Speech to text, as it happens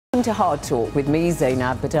Welcome to Hard Talk with me,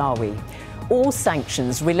 ZEINAB Badawi. All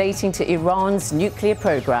sanctions relating to Iran's nuclear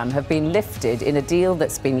program have been lifted in a deal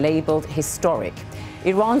that's been labelled historic.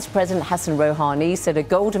 Iran's President Hassan Rouhani said a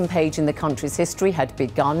golden page in the country's history had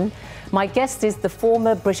begun. My guest is the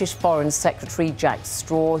former British Foreign Secretary Jack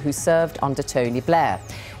Straw, who served under Tony Blair.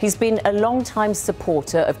 He's been a long-time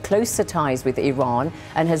supporter of closer ties with Iran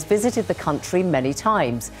and has visited the country many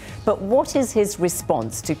times. But what is his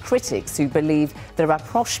response to critics who believe the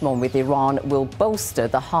rapprochement with Iran will bolster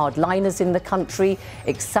the hardliners in the country,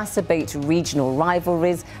 exacerbate regional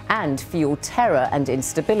rivalries and fuel terror and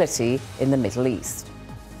instability in the Middle East?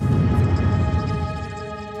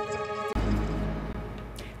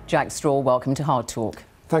 Jack Straw, welcome to Hard Talk.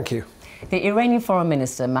 Thank you. The Iranian Foreign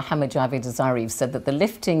Minister Mohammad Javad Zarif said that the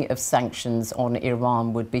lifting of sanctions on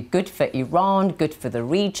Iran would be good for Iran, good for the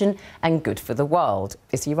region and good for the world.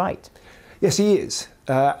 Is he right? Yes, he is.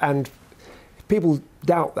 And if people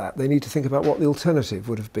doubt that, they need to think about what the alternative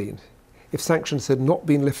would have been. If sanctions had not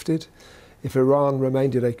been lifted, if Iran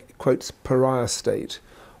remained in a, quote, pariah state,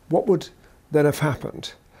 what would then have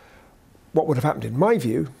happened? What would have happened, in my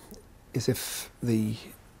view, is if the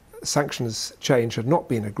sanctions change had not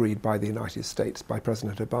been agreed by the United States, by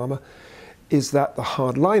President Obama, is that the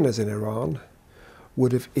hardliners in Iran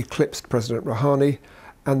would have eclipsed President Rouhani,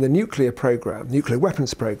 and the nuclear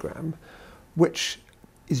weapons program, which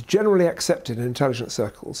is generally accepted in intelligence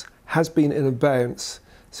circles, has been in abeyance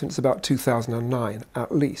since about 2009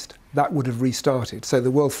 at least. That would have restarted. So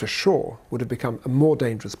the world for sure would have become a more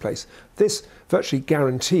dangerous place. This virtually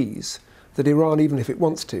guarantees that Iran, even if it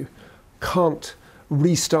wants to, can't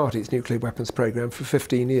restart its nuclear weapons program for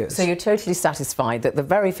 15 years. So you're totally satisfied that the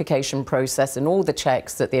verification process and all the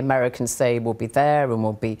checks that the Americans say will be there and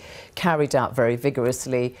will be carried out very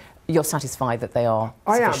vigorously, you're satisfied that they are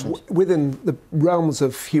sufficient? I am, within the realms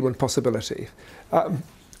of human possibility.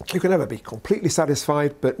 You can never be completely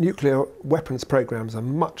satisfied, but nuclear weapons programs are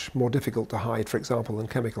much more difficult to hide, for example, than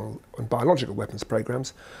chemical and biological weapons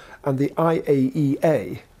programs. And the IAEA,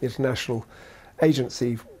 the International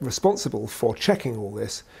Agency responsible for checking all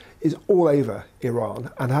this, is all over Iran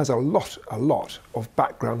and has a lot of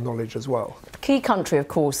background knowledge as well. The key country, of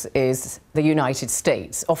course, is the United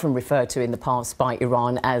States, often referred to in the past by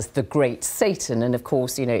Iran as the Great Satan. And of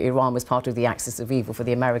course, you know, Iran was part of the axis of evil for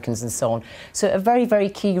the Americans and so on. So a very, very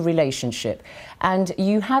key relationship. And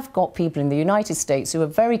you have got people in the United States who are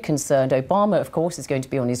very concerned. Obama, of course, is going to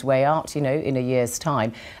be on his way out, you know, in a year's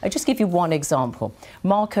time. I'll just give you one example.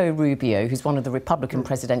 Marco Rubio, who's one of the Republican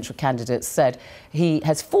presidential candidates, said he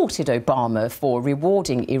has faulted Obama for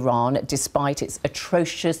rewarding Iran despite its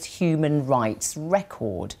atrocious human rights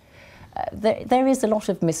record. There is a lot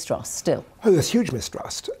of mistrust still. Oh, there's huge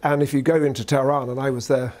mistrust. And if you go into Tehran, and I was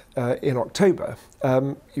there in October,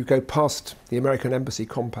 you go past the American embassy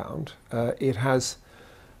compound. It has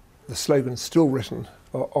the slogan still written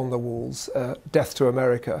on the walls, "Death to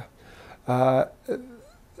America."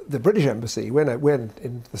 The British embassy, we're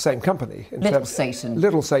in the same company. Little Satan.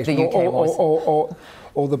 Little Satan, the UK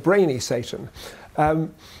or the brainy Satan.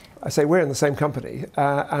 I say we're in the same company,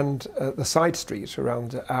 and the side street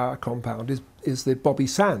around our compound is the Bobby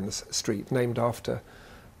Sands Street, named after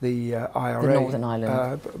the IRA the Northern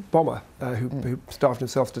Ireland bomber who starved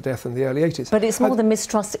himself to death in the early 80s. But it's more the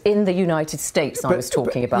mistrust in the United States I was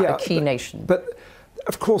talking about, a key nation. But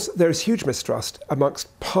of course, there is huge mistrust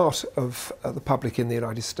amongst part of the public in the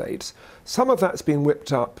United States. Some of that's been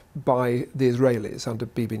whipped up by the Israelis under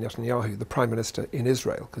Bibi Netanyahu, the Prime Minister in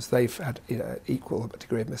Israel, because they've had equal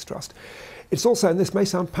degree of mistrust. It's also, and this may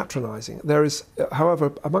sound patronising, there is,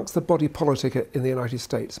 however, amongst the body politic in the United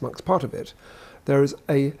States, amongst part of it, there is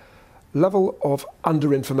a level of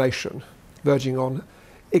underinformation verging on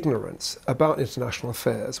ignorance about international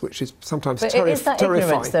affairs, which is sometimes terrifying. Is that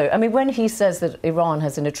ignorance, though? I mean, when he says that Iran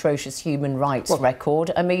has an atrocious human rights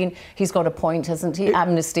record, I mean, he's got a point, hasn't he?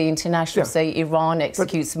 Amnesty International say Iran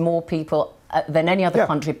executes more people than any other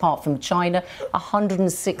country apart from China.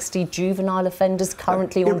 160 juvenile offenders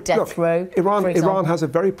currently on death row. Iran has a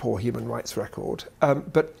very poor human rights record,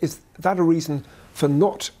 but is that a reason for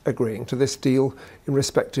not agreeing to this deal in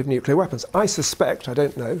respect of nuclear weapons? I suspect, I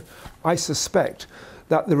don't know, I suspect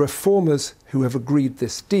that the reformers who have agreed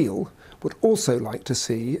this deal would also like to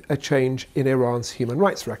see a change in Iran's human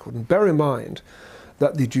rights record. And bear in mind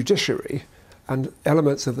that the judiciary and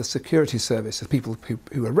elements of the security service, the people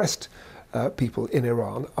who arrest people in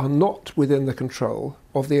Iran, are not within the control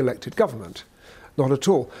of the elected government. Not at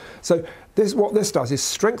all. So what this does is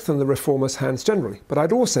strengthen the reformers' hands generally. But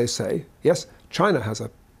I'd also say, yes, China has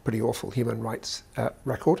a pretty awful human rights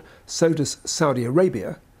record. So does Saudi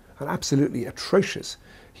Arabia, an absolutely atrocious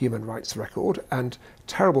human rights record and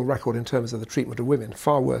terrible record in terms of the treatment of women,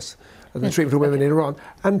 far worse than the treatment of women in Iran.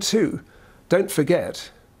 And two, don't forget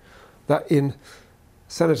that in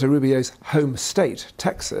Senator Rubio's home state,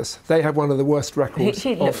 Texas, they have one of the worst records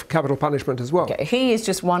of capital punishment as well. Okay, he is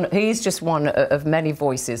just one of many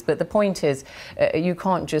voices. But the point is, you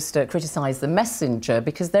can't just criticise the messenger,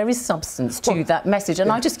 because there is substance to that message.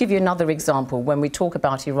 And I'll just give you another example when we talk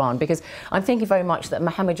about Iran, because I'm thinking very much that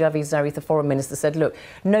Mohammad Javad Zarif, the foreign minister, said, look,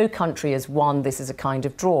 no country has won, this is a kind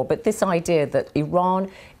of draw. But this idea that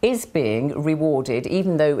Iran is being rewarded,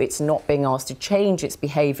 even though it's not being asked to change its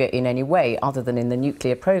behaviour in any way other than in the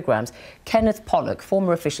nuclear programmes. Kenneth Pollock,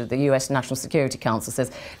 former official of the US National Security Council, says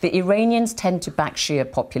the Iranians tend to back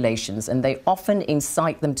Shia populations and they often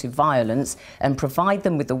incite them to violence and provide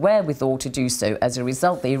them with the wherewithal to do so. As a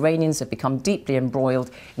result, the Iranians have become deeply embroiled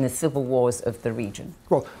in the civil wars of the region.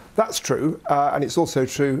 Well, that's true, and it's also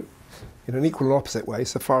true in an equal and opposite way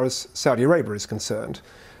so far as Saudi Arabia is concerned,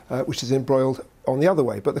 which is embroiled on the other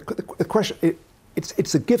way. But the question,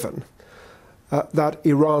 it's a given that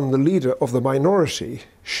Iran, the leader of the minority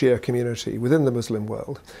Shia community within the Muslim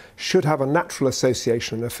world, should have a natural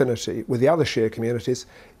association and affinity with the other Shia communities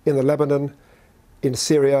in the Lebanon, in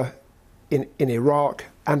Syria, in Iraq,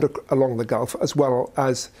 and along the Gulf, as well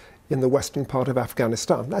as in the western part of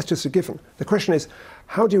Afghanistan. That's just a given. The question is,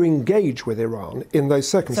 how do you engage with Iran in those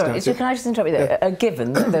circumstances? Sorry, can I just interrupt you there? A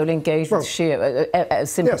given that they'll engage with Shia,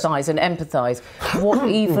 sympathise and empathise. What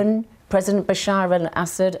even President Bashar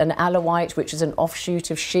al-Assad, an Alawite, which is an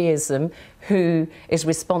offshoot of Shiism, who is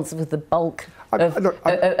responsible for the bulk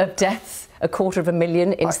of deaths,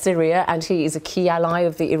 250,000 in Syria, and he is a key ally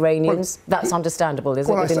of the Iranians. That's understandable, is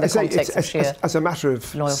it, within the context of Shia as a matter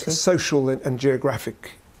of loyalty? Social and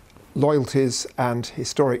geographic loyalties and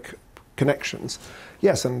historic connections,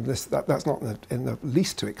 yes, and that's not in the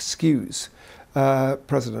least to excuse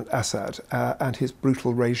President Assad and his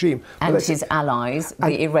brutal regime. And his allies,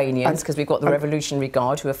 the Iranians, because we've got the Revolutionary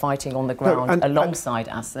Guard who are fighting on the ground alongside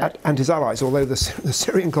Assad. And his allies, although the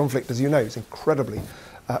Syrian conflict, as you know, is incredibly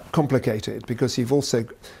complicated, because you've also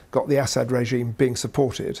got the Assad regime being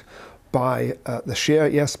supported by the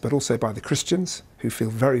Shia, yes, but also by the Christians, who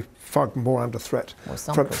feel far more under threat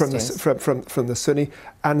from the Sunni,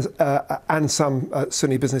 and some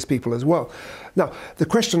Sunni business people as well. Now, the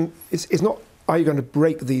question is not, are you going to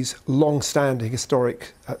break these long-standing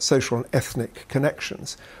historic social and ethnic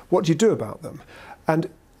connections? What do you do about them? And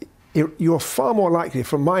you're far more likely,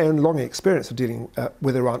 from my own long experience of dealing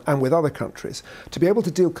with Iran and with other countries, to be able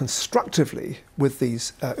to deal constructively with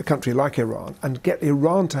these a country like Iran and get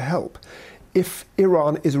Iran to help if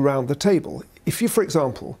Iran is around the table. If you, for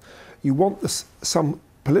example, you want some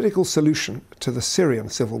political solution to the Syrian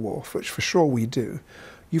civil war, which for sure we do,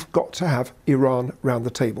 you've got to have Iran round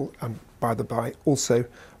the table, and by the by, also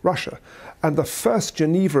Russia. And the first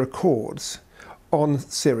Geneva Accords on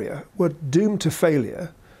Syria were doomed to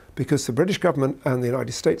failure because the British government and the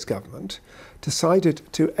United States government decided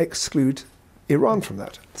to exclude Iran from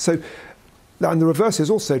that. So, and the reverse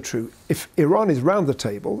is also true. If Iran is round the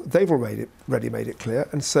table, they've already made it clear,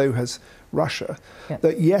 and so has Russia,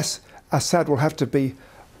 that yes, Assad will have to be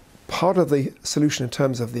part of the solution in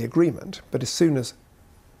terms of the agreement, but as soon as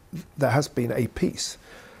there has been a peace,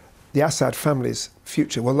 the Assad family's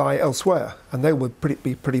future will lie elsewhere, and they will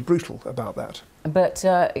be pretty brutal about that. But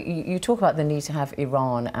you talk about the need to have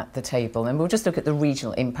Iran at the table, and we'll just look at the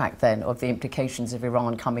regional impact then of the implications of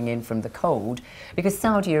Iran coming in from the cold, because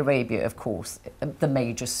Saudi Arabia, of course, the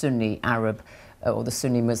major Sunni Arab or the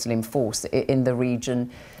Sunni Muslim force in the region,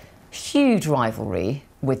 huge rivalry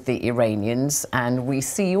with the Iranians, and we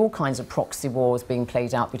see all kinds of proxy wars being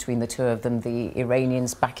played out between the two of them, the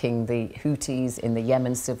Iranians backing the Houthis in the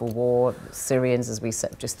Yemen civil war, Syrians, as we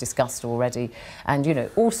just discussed already, and, you know,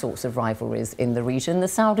 all sorts of rivalries in the region. The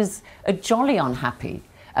Saudis are jolly unhappy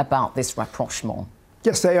about this rapprochement.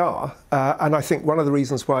 Yes, they are, and I think one of the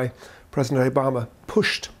reasons why President Obama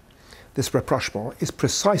pushed this rapprochement is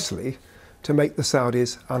precisely to make the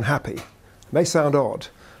Saudis unhappy. It may sound odd,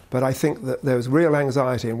 but I think that there was real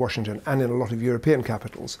anxiety in Washington and in a lot of European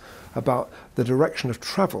capitals about the direction of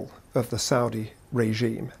travel of the Saudi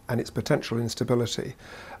regime and its potential instability.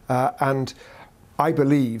 And I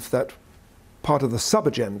believe that part of the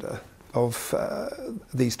sub-agenda of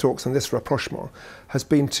these talks and this rapprochement has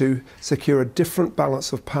been to secure a different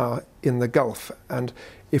balance of power in the Gulf. And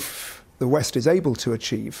if the West is able to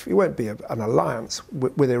achieve, it won't be an alliance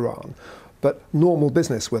with Iran, but normal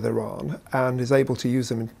business with Iran, and is able to use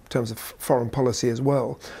them in terms of foreign policy as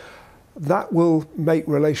well, that will make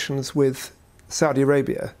relations with Saudi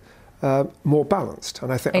Arabia more balanced.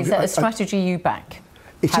 And I think is that a strategy you back?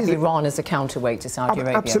 have Iran as a counterweight to Saudi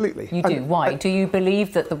Arabia? Absolutely. You do? Why? Do you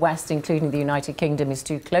believe that the West, including the United Kingdom, is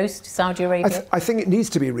too close to Saudi Arabia? I think it needs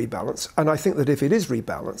to be rebalanced, and I think that if it is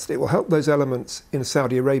rebalanced, it will help those elements in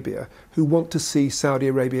Saudi Arabia who want to see Saudi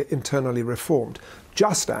Arabia internally reformed,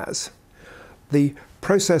 just as the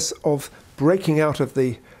process of breaking out of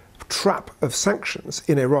the trap of sanctions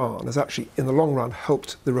in Iran has actually, in the long run,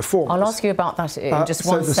 helped the reformers. I'll ask you about that in just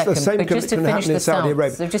one second. But just to finish the Saudi,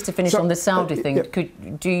 so just to finish on the Saudi thing,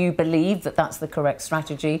 do you believe that that's the correct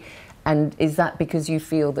strategy? And is that because you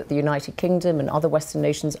feel that the United Kingdom and other Western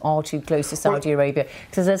nations are too close to Saudi Arabia?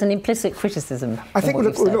 Because there's an implicit criticism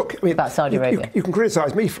about Saudi Arabia. You can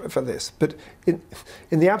criticise me for this, but in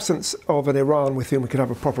the absence of an Iran with whom we could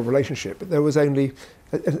have a proper relationship, there was only,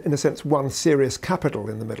 in a sense, one serious capital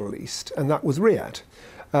in the Middle East, and that was Riyadh.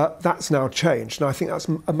 That's now changed, and I think that's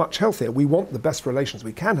much healthier. We want the best relations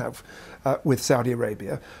we can have with Saudi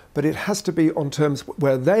Arabia, but it has to be on terms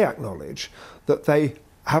where they acknowledge that they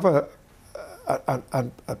have a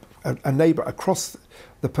neighbour across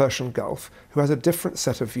the Persian Gulf who has a different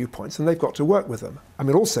set of viewpoints, and they've got to work with them.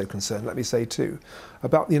 I'm also concerned, let me say too,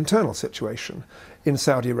 about the internal situation in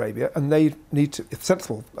Saudi Arabia, and they need to, if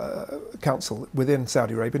sensible council within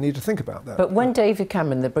Saudi Arabia need to think about that. But when David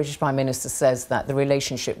Cameron, the British Prime Minister, says that the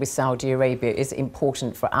relationship with Saudi Arabia is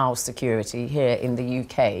important for our security here in the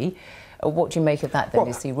UK, what do you make of that then?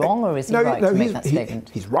 Is he wrong, or is he right to make that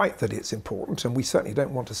statement? He's right that it's important, and we certainly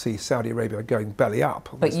don't want to see Saudi Arabia going belly up.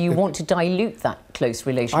 But you want to dilute that close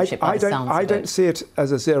relationship by the sounds of it. I don't see it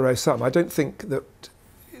as a zero sum. I don't think that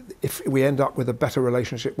if we end up with a better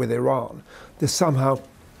relationship with Iran, this somehow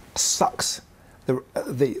sucks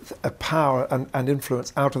the power and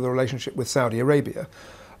influence out of the relationship with Saudi Arabia.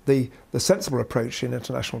 The sensible approach in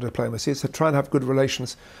international diplomacy is to try and have good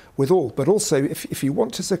relations with all, but also if you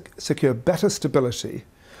want to secure better stability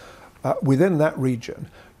within that region,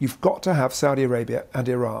 you've got to have Saudi Arabia and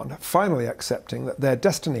Iran finally accepting that their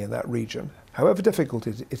destiny in that region, however difficult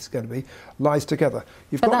it's going to be, lies together.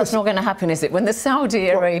 But that's not going to happen, is it? When the Saudi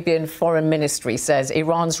Arabian Foreign Ministry says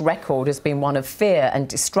Iran's record has been one of fear and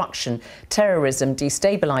destruction, terrorism,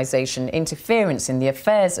 destabilisation, interference in the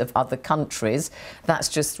affairs of other countries, that's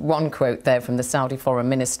just one quote there from the Saudi Foreign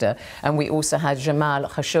Minister. And we also had Jamal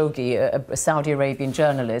Khashoggi, a Saudi Arabian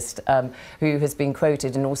journalist who has been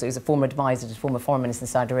quoted, and also is a former advisor to former Foreign Minister in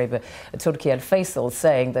Saudi Arabia, Turki al-Faisal,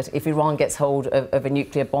 saying that if Iran gets hold of a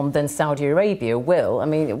nuclear bomb, then Saudi Arabia will. I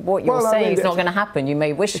mean, what you're saying is not going to happen. You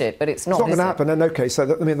may wish it, but it's not. It's not going to happen. And okay, so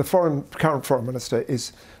the current foreign minister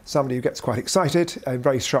is somebody who gets quite excited, in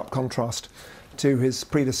very sharp contrast to his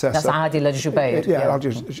predecessor. That's Adil al-Jubaid. Yeah,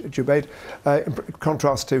 al-Jubaid. In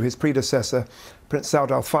contrast to his predecessor, Prince Saud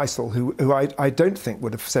al-Faisal, who I don't think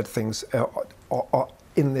would have said things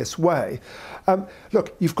in this way.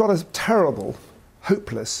 Look, you've got a terrible,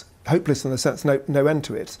 hopeless in the sense no end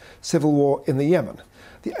to it, civil war in the Yemen.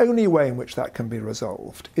 The only way in which that can be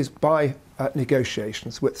resolved is by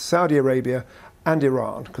negotiations with Saudi Arabia and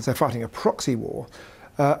Iran, because they're fighting a proxy war.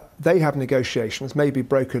 They have negotiations, maybe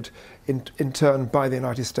brokered in turn by the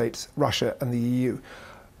United States, Russia and the EU.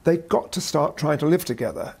 They've got to start trying to live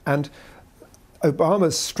together. And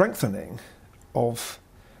Obama's strengthening of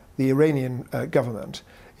the Iranian government,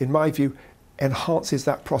 in my view, enhances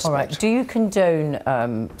that prospect. All right. Do you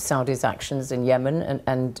condone Saudi's actions in Yemen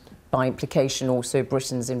and by implication also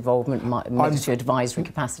Britain's involvement, military advisory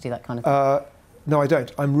capacity, that kind of thing? No, I don't.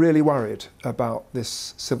 I'm really worried about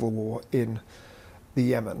this civil war in the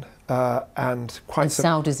Yemen and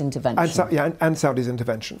Saudi's intervention. And Saudi's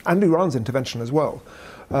intervention, and Iran's intervention as well.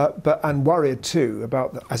 And worried too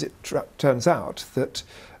about, as it turns out, that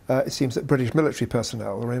it seems that British military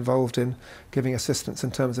personnel are involved in giving assistance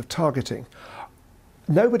in terms of targeting.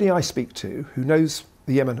 Nobody I speak to who knows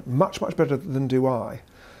the Yemen much better than do I,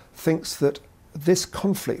 thinks that this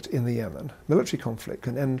conflict in the Yemen, military conflict,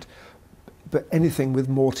 can end but anything with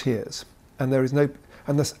more tears. And there is no,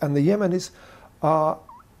 and the Yemenis are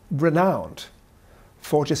renowned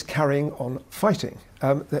for just carrying on fighting.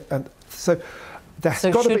 So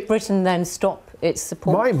should Britain then stop its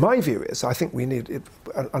support? My view is, I think we need,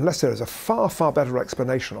 unless there is a far better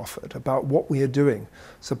explanation offered about what we are doing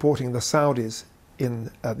supporting the Saudis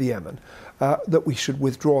in the Yemen, that we should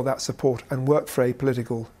withdraw that support and work for a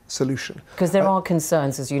political solution. Because there are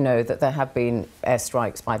concerns, as you know, that there have been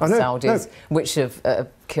airstrikes by the Saudis, which have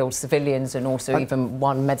killed civilians and also even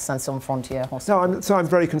one Médecins Sans Frontières hospital. So I'm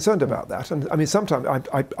very concerned about that. And I mean, sometimes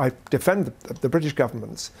I defend the British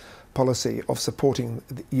government's policy of supporting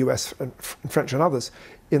the US and French and others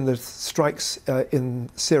in the strikes in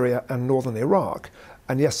Syria and northern Iraq.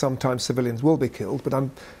 And yes, sometimes civilians will be killed, but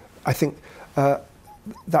I think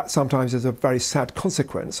that sometimes is a very sad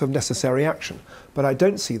consequence of necessary action. But I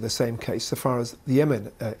don't see the same case so far as the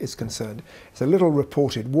Yemen is concerned. It's a little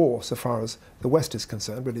reported war so far as the West is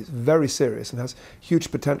concerned, but it's very serious and has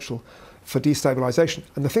huge potential for destabilisation.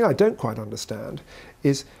 And the thing I don't quite understand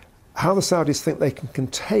is how the Saudis think they can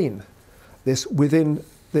contain this within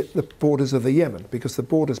the borders of the Yemen, because the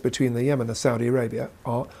borders between the Yemen and Saudi Arabia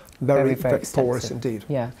are very porous indeed.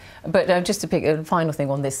 Yeah, but just to pick a final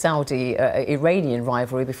thing on this Saudi-Iranian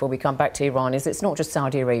rivalry before we come back to Iran, is it's not just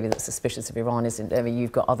Saudi Arabia that's suspicious of Iran, isn't it? I mean,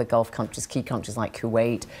 you've got other Gulf countries, key countries like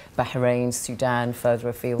Kuwait, Bahrain, Sudan, further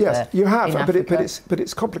afield. Yes, there you have, but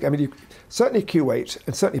it's complicated. I mean, certainly Kuwait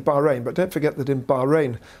and certainly Bahrain, but don't forget that in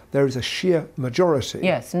Bahrain there is a Shia majority.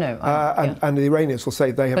 Yes, no. And the Iranians will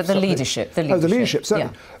say they have... But the leadership. Oh, the leadership,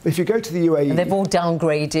 certainly. Yeah. If you go to the UAE... And they've all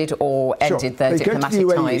downgraded or ended their diplomatic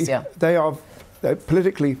ties. Yeah. They're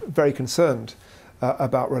politically very concerned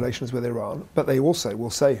about relations with Iran, but they also will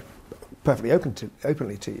say perfectly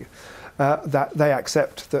openly to you that they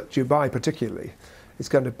accept that Dubai particularly is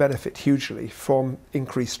going to benefit hugely from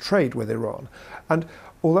increased trade with Iran. And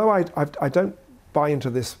although I don't buy into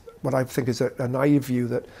this, what I think is a naive view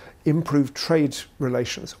that improved trade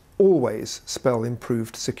relations always spell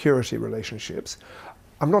improved security relationships,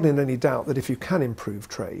 I'm not in any doubt that if you can improve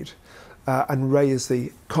trade and raise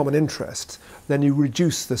the common interests, then you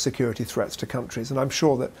reduce the security threats to countries. And I'm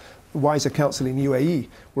sure that the wiser council in UAE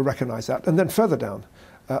will recognise that. And then further down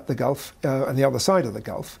the Gulf, and the other side of the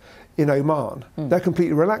Gulf, in Oman, they're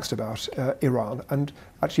completely relaxed about Iran and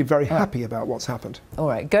actually very happy about what's happened. All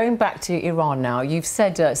right, going back to Iran now, you've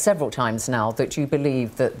said several times now that you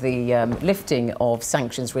believe that the lifting of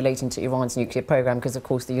sanctions relating to Iran's nuclear program, because of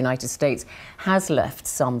course the United States has left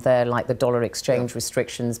some there, like the dollar exchange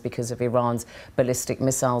restrictions because of Iran's ballistic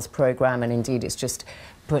missiles program, and indeed it's just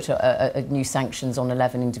put new sanctions on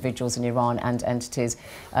 11 individuals in Iran and entities,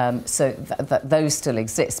 so those still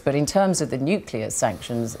exist. But in terms of the nuclear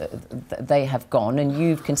sanctions, they have gone, and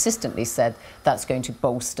you've consistently said that's going to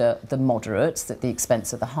bolster the moderates at the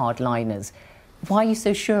expense of the hardliners. Why are you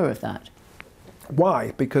so sure of that?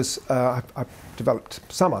 Why? Because I've developed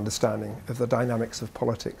some understanding of the dynamics of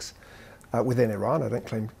politics within Iran. I don't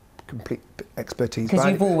claim complete expertise. Because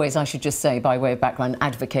you've always, I should just say, by way of background,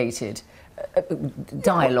 advocated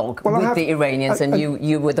dialogue with the Iranians, and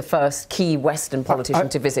you were the first key Western politician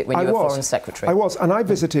to visit when you were Foreign Secretary. I was, and I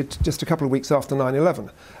visited just a couple of weeks after 9/11.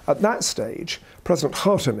 At that stage, President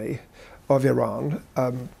Khatami of Iran,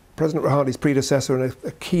 President Rouhani's predecessor and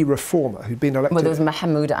a key reformer who'd been elected... Well, there was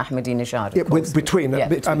Mahmoud Ahmadinejad, of course. Between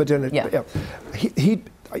Ahmadinejad,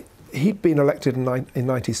 he'd been elected in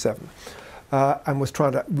 97 and was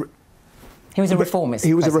trying to... He was a reformist.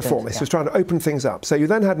 He was a reformist. He was trying to open things up. So you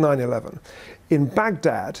then had 9/11. In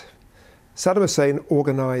Baghdad, Saddam Hussein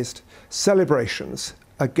organised celebrations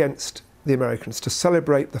against the Americans to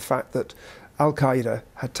celebrate the fact that Al-Qaeda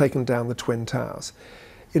had taken down the Twin Towers.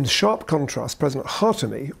 In sharp contrast, President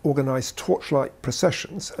Khatami organised torchlight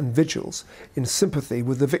processions and vigils in sympathy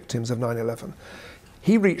with the victims of 9/11.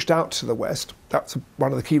 He reached out to the West. That's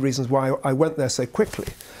one of the key reasons why I went there so quickly.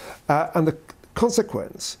 And the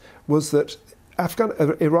consequence was that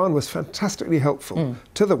Iran was fantastically helpful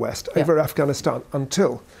to the West over Afghanistan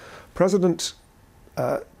until President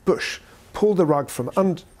Bush pulled the rug from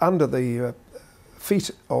under the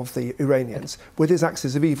feet of the Iranians with his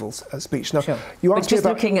Axis of Evils speech. Now, you asked but just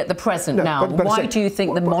looking at the present now, why do you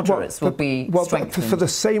think the moderates will be strengthened? For the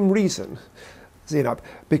same reason, ZEINAB,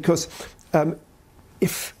 because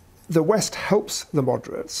if the West helps the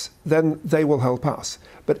moderates, then they will help us.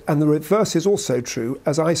 And the reverse is also true,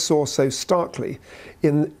 as I saw so starkly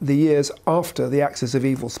in the years after the Axis of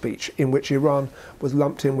Evil speech, in which Iran was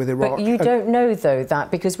lumped in with Iraq. But you don't know, though, that,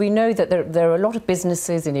 because we know that there are a lot of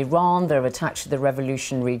businesses in Iran that are attached to the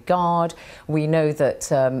Revolutionary Guard. We know that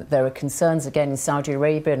there are concerns, again, in Saudi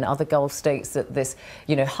Arabia and other Gulf states that this,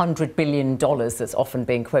 $100 billion that's often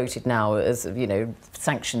being quoted now as,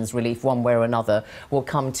 sanctions relief one way or another will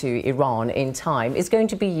come to Iran in time, is going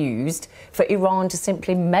to be used for Iran to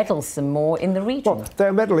simply meddle some more in the region. Well,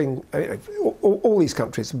 they're meddling, all these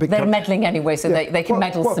countries. They're meddling anyway, so they can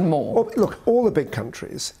meddle some more. Look, all the big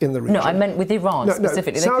countries in the region. No, I meant with Iran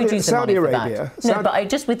specifically. They could use the money for that. No, but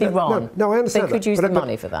just with Iran. No, I understand they could use the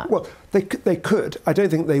money for that. Well, they could. I don't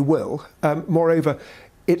think they will. Moreover,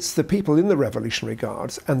 it's the people in the Revolutionary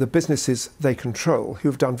Guards and the businesses they control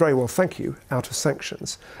who've done very well, thank you, out of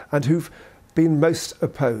sanctions, and who've been most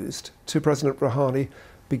opposed to President Rouhani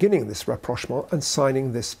beginning this rapprochement and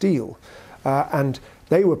signing this deal. And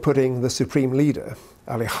they were putting the supreme leader,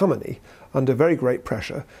 Ali Khamenei, under very great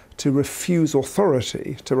pressure to refuse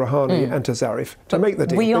authority to Rouhani and to Zarif to make the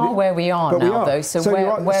deal. We are where we are now, though. So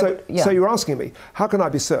you're asking me, how can I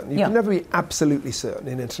be certain? You can never be absolutely certain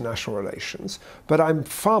in international relations, but I'm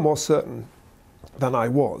far more certain than I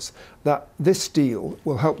was that this deal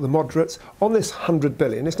will help the moderates on this 100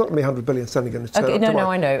 billion. It's not going to be 100 billion suddenly going to turn up tomorrow.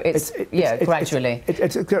 I know. Gradually.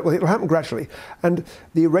 It will happen gradually. And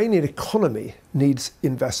the Iranian economy needs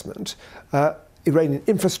investment. Iranian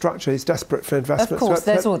infrastructure is desperate for investment. Of course,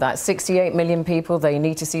 there's all that. 68 million people, they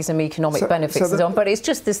need to see some economic benefits and so on. But it's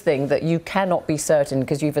just this thing that you cannot be certain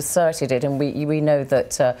because you've asserted it, and we know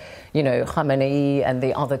that, Khamenei and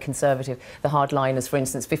the other conservative, the hardliners, for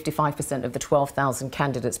instance, 55% of the 12,000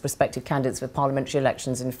 candidates, prospective candidates for parliamentary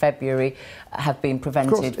elections in February have been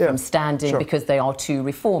prevented from standing because they are too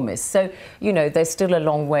reformist. So, there's still a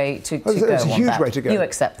long way to go on that. There's a huge way to go. You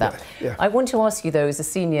accept that. Yeah. I want to ask you, though, as a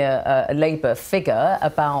senior Labour figure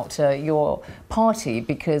about your party,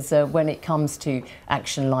 because when it comes to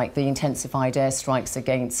action like the intensified airstrikes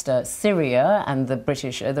against Syria, and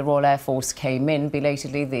the Royal Air Force came in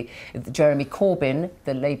belatedly, Jeremy Corbyn,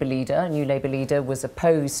 the Labour leader, new Labour leader, was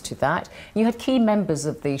opposed to that. You had key members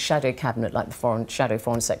of the shadow cabinet, like the shadow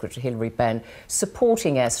Foreign Secretary Hilary Benn,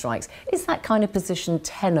 supporting airstrikes. Is that kind of position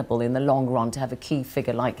tenable in the long run, to have a key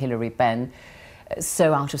figure like Hilary Benn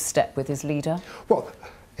so out of step with his leader? Well,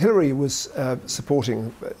 Hillary was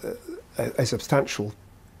supporting a substantial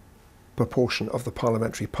proportion of the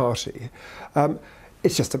parliamentary party.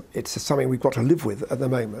 It's just something we've got to live with at the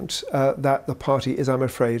moment, that the party is, I'm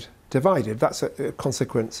afraid, divided. That's a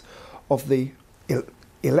consequence of the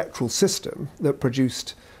electoral system that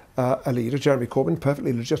produced a leader, Jeremy Corbyn,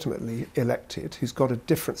 perfectly legitimately elected, who's got a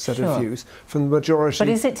different set of views from the majority. But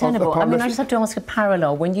is it tenable? I just have to ask a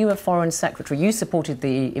parallel. When you were Foreign Secretary, you supported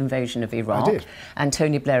the invasion of Iraq. I did. And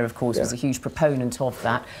Tony Blair, of course, was a huge proponent of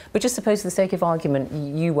that. But just suppose, for the sake of argument,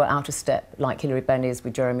 you were out of step, like Hilary Benn is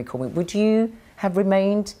with Jeremy Corbyn. Would you have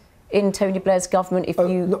remained in Tony Blair's government if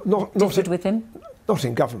you differed with him? Not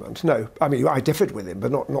in government, no. I mean, I differed with him,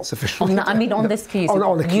 but not sufficiently. On this key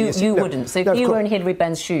issue, you wouldn't. So if you were in Hilary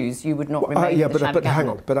Benn's shoes, you would not remain in the shadow cabinet. Hang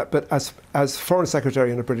on. But as Foreign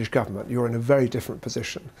Secretary in a British government, you're in a very different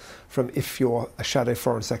position from if you're a shadow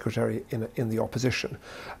Foreign Secretary in the opposition.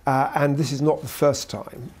 And this is not the first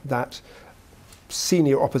time that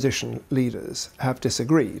senior opposition leaders have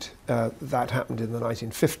disagreed. That happened in the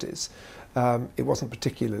 1950s. It wasn't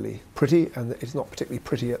particularly pretty, and it's not particularly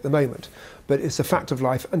pretty at the moment, but it's a fact of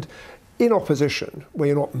life. And in opposition, where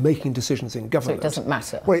you're not making decisions in government... So it doesn't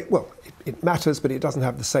matter? Well, it matters, but it doesn't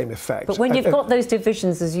have the same effect. But when you've got those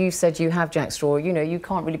divisions, as you said you have, Jack Straw, you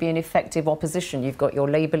can't really be an effective opposition. You've got your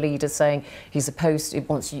Labour leader saying he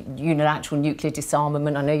wants unilateral nuclear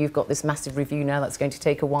disarmament. I know you've got this massive review now that's going to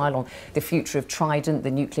take a while on the future of Trident,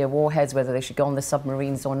 the nuclear warheads, whether they should go on the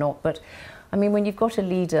submarines or not. But I mean, when you've got a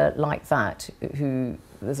leader like that, who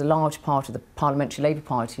there's a large part of the Parliamentary Labour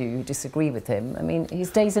Party who disagree with him, I mean,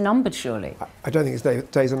 his days are numbered, surely. I don't think his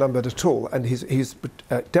days are numbered at all. And he's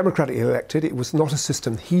democratically elected. It was not a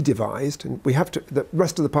system he devised. And the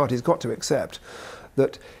rest of the party's got to accept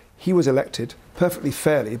that he was elected perfectly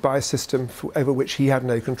fairly by a system over which he had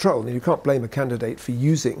no control. And you can't blame a candidate for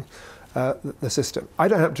using the system. I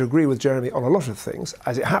don't happen to agree with Jeremy on a lot of things,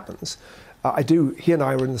 as it happens. He and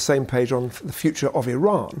I were on the same page on the future of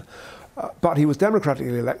Iran, but he was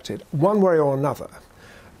democratically elected. One way or another,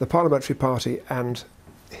 the Parliamentary Party and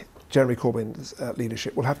Jeremy Corbyn's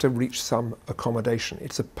leadership will have to reach some accommodation.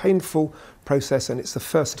 It's a painful process, and it's the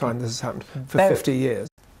first time this has happened for 50 years.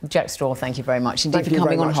 Jack Straw, thank you very much indeed for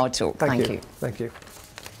coming on Hard Talk. Thank you. Thank you.